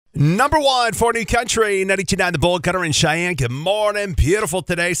Number one for New Country, 92.9 The Bull, Cutter and Cheyenne. Good morning. Beautiful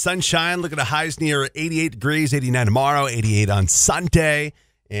today. Sunshine. Look at the highs near 88 degrees, 89 tomorrow, 88 on Sunday.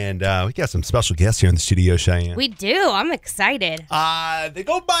 And we got some special guests here in the studio, Cheyenne. We do. I'm excited. They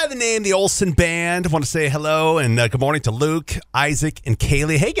go by the name the Olson Band. I want to say hello and good morning to Luke, Isaac, and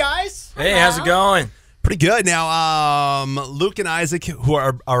Kaylee. Hey, guys. Hey, how's it going? Pretty good. Now, Luke and Isaac, who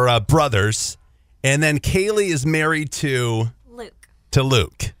are brothers, and then Kaylee is married to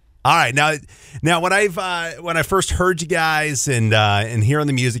Luke. All right, now when I first heard you guys and hearing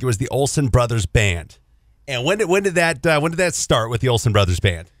the music, it was the Olson Brothers Band. And when did that start with the Olson Brothers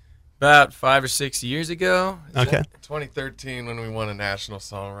Band? About 5 or 6 years ago. Okay, 2013 when we won a national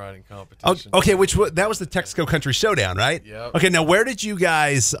songwriting competition. Okay, that was the Texaco Country Showdown, right? Yep. Okay, now where did you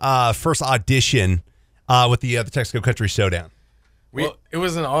guys first audition with the Texaco Country Showdown? Well, it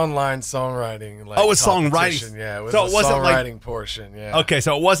was an online songwriting. It was competition. songwriting. Yeah, it was so a it wasn't songwriting portion. Yeah. Okay,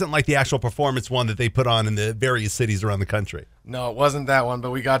 so it wasn't like the actual performance one that they put on in the various cities around the country. No, it wasn't that one,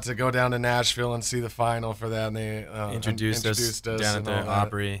 but we got to go down to Nashville and see the final for that, and they introduced us down at the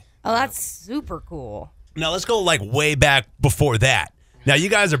Opry. Oh, that's super cool. Now let's go like way back before that. Now you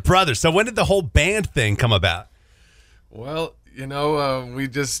guys are brothers, so when did the whole band thing come about? Well,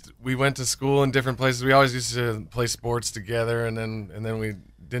 we went to school in different places. We always used to play sports together, and then we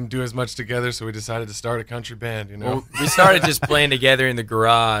didn't do as much together, so we decided to start a country band. Well, we started just playing together in the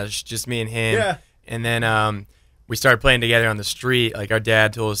garage, just me and him. Yeah. And then we started playing together on the street. Like our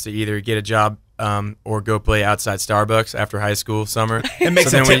dad told us to either get a job or go play outside Starbucks after high school summer. It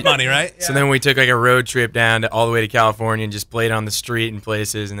makes some tip money, right? So then we took like a road trip down all the way to California and just played on the street and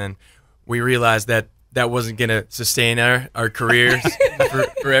places. And then we realized that wasn't going to sustain our careers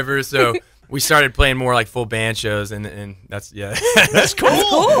forever. So we started playing more like full band shows, and that's, yeah. That's cool. That's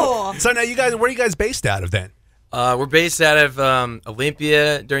cool. So now where are you guys based out of then? We're based out of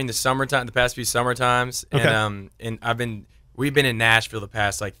Olympia during the summertime, the past few summer times. Okay. And we've been in Nashville the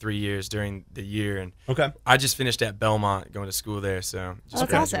past like 3 years during the year. And Okay. I just finished at Belmont going to school there, so just That's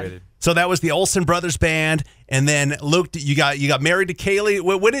graduated. awesome. So that was the Olson Brothers Band, and then Luke, you got married to Kaylee.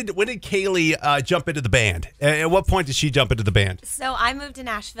 When did Kaylee jump into the band? At what point did she jump into the band? So I moved to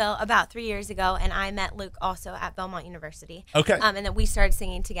Nashville about 3 years ago, and I met Luke also at Belmont University. Okay. And then we started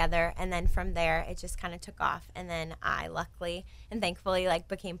singing together, and then from there it just kind of took off. And then I luckily and thankfully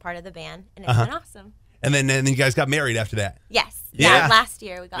became part of the band, and it's been awesome. And then you guys got married after that. Yes. Yeah. Last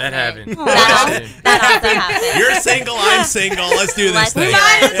year we got That married. happened. That also happened. You're single, I'm single. Let's do this Let's thing. do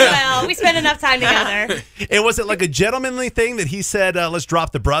Might as well. We spend enough time together. And was it like a gentlemanly thing that he said, let's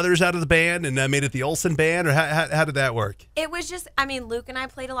drop the brothers out of the band and made it the Olson Band, or how did that work? It was just, Luke and I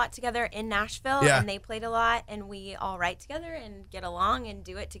played a lot together in Nashville, Yeah. and they played a lot, and we all write together and get along and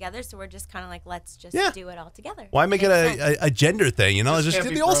do it together. So we're just kind of like, let's just do it all together. Why make it a gender thing? Let's just Can't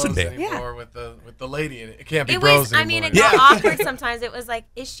do be the Olson bros Band. anymore with the lady in it. It can't be It bros was, anymore. it got awkward sometimes. It was like,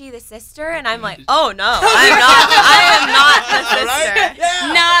 is she the sister? And I'm like, oh no, I am not the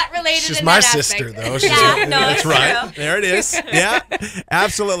sister. Not related She's in my that sister, aspect. though. She's Yeah, no, That's it's right. true. There it is. Yeah,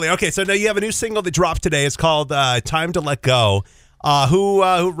 absolutely. Okay, so now you have a new single that dropped today. It's called "Time to Let Go." Who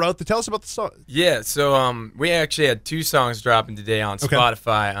wrote the? Tell us about the song. Yeah, so we actually had 2 songs dropping today on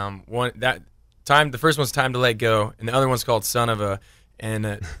Spotify. The first one's "Time to Let Go," and the other one's called "Son of a."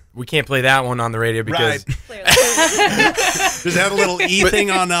 And we can't play that one on the radio because Does it have a little E thing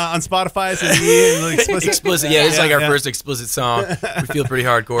on Spotify? It's an E, and explicit. Yeah, it's like our first explicit song. We feel pretty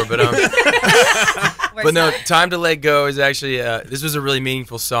hardcore, but no, "Time to Let Go" is actually this was a really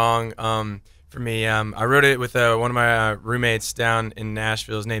meaningful song for me. I wrote it with one of my roommates down in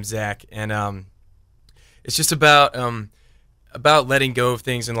Nashville. His name's Zach, and it's just about letting go of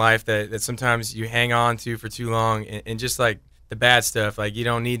things in life that sometimes you hang on to for too long, and just like the bad stuff, like you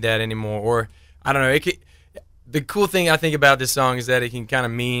don't need that anymore. Or I don't know. The cool thing I think about this song is that it can kind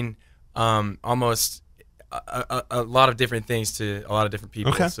of mean almost a lot of different things to a lot of different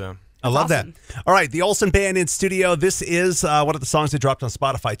people. Okay. So I love awesome. that. All right, the Olson Band in studio. This is one of the songs that dropped on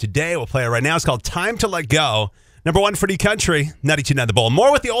Spotify today. We'll play it right now. It's called "Time to Let Go." Number one for New Country, 92.9 The Bull.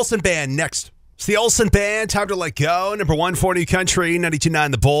 More with the Olson Band next. It's the Olson Band, "Time to Let Go." Number one for New Country,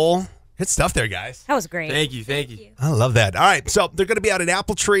 92.9 The Bull. Good stuff there, guys. That was great. thank you. I love that. All right, so they're going to be out at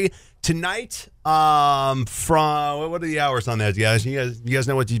Apple Tree tonight. From what are the hours on that, guys? You guys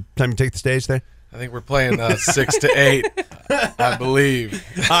know what time you take the stage there? I think we're playing 6 to 8, I believe.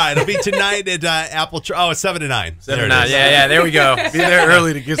 All right, it'll be tonight at Apple Tree. Oh, it's 7 to 9. 7 to 9. Yeah, there we go. Be there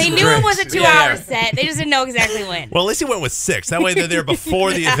early to get They some knew drinks. it was a 2-hour set. They just didn't know exactly when. Well, at least he went with 6. That way they're there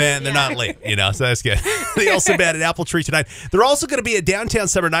before the event. They're not late, so that's good. The Olson Band at Apple Tree tonight. They're also going to be at Downtown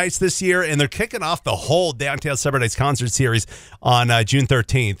Summer Nights this year, and they're kicking off the whole Downtown Summer Nights concert series on June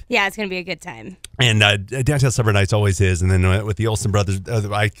 13th. Yeah, it's going to be a good time. And Downtown Summer Nights always is. And then with the Olson brothers,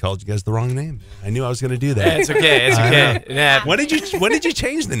 I called you guys the wrong name. I knew I was going to do that. Yeah, it's okay. It's okay. Yeah. When did you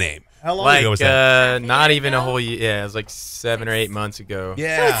change the name? How long ago was that? Not even a whole year. Yeah, it was like 7 or 8 months ago.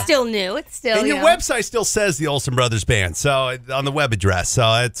 Yeah. So it's still new. It's still, and your website still says the Olson Brothers Band, so on the web address. So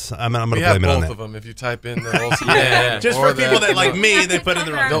I'm going to We have blame it on both that. of them. If you type in the Olson Yeah. Band, Just or for people that like me, they put in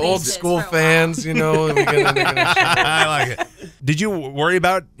the wrong. the old school fans, we get I like it. Did you worry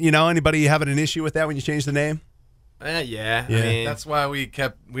about anybody having an issue with that when you changed the name? Yeah. Yeah. I mean, That's why we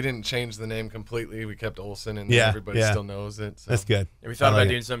didn't change the name completely. We kept Olson, and Yeah, everybody yeah. still knows it. So. That's good. we thought I like about it.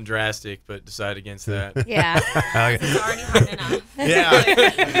 doing something drastic, but decided against that. Yeah. I like it. It's already hard enough.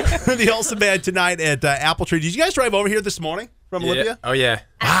 Yeah. The Olson Band tonight at Apple Tree. Did you guys drive over here this morning from Yeah. Olympia? Oh, yeah.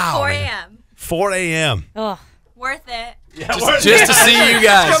 At Wow, 4 man. a.m. 4 a.m. Oh, Worth it. Just to see you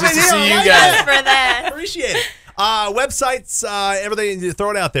guys. Come Just in to here, see you like Just guys. for this. Appreciate it. Websites, everything.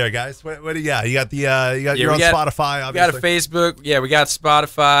 Throw it out there, guys. What do you got? You got you're on Spotify, We got a obviously. Facebook. Yeah, we got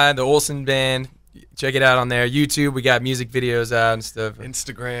Spotify, the Olson Band. Check it out on there. YouTube, we got music videos out and stuff.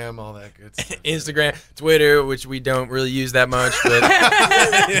 Instagram, all that good stuff. Instagram, Twitter, which we don't really use that much, but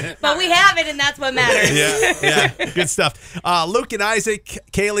but we have it, and that's what matters. Yeah, good stuff. Luke and Isaac,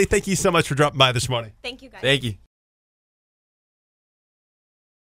 Kaylee, thank you so much for dropping by this morning. Thank you, guys. thank you.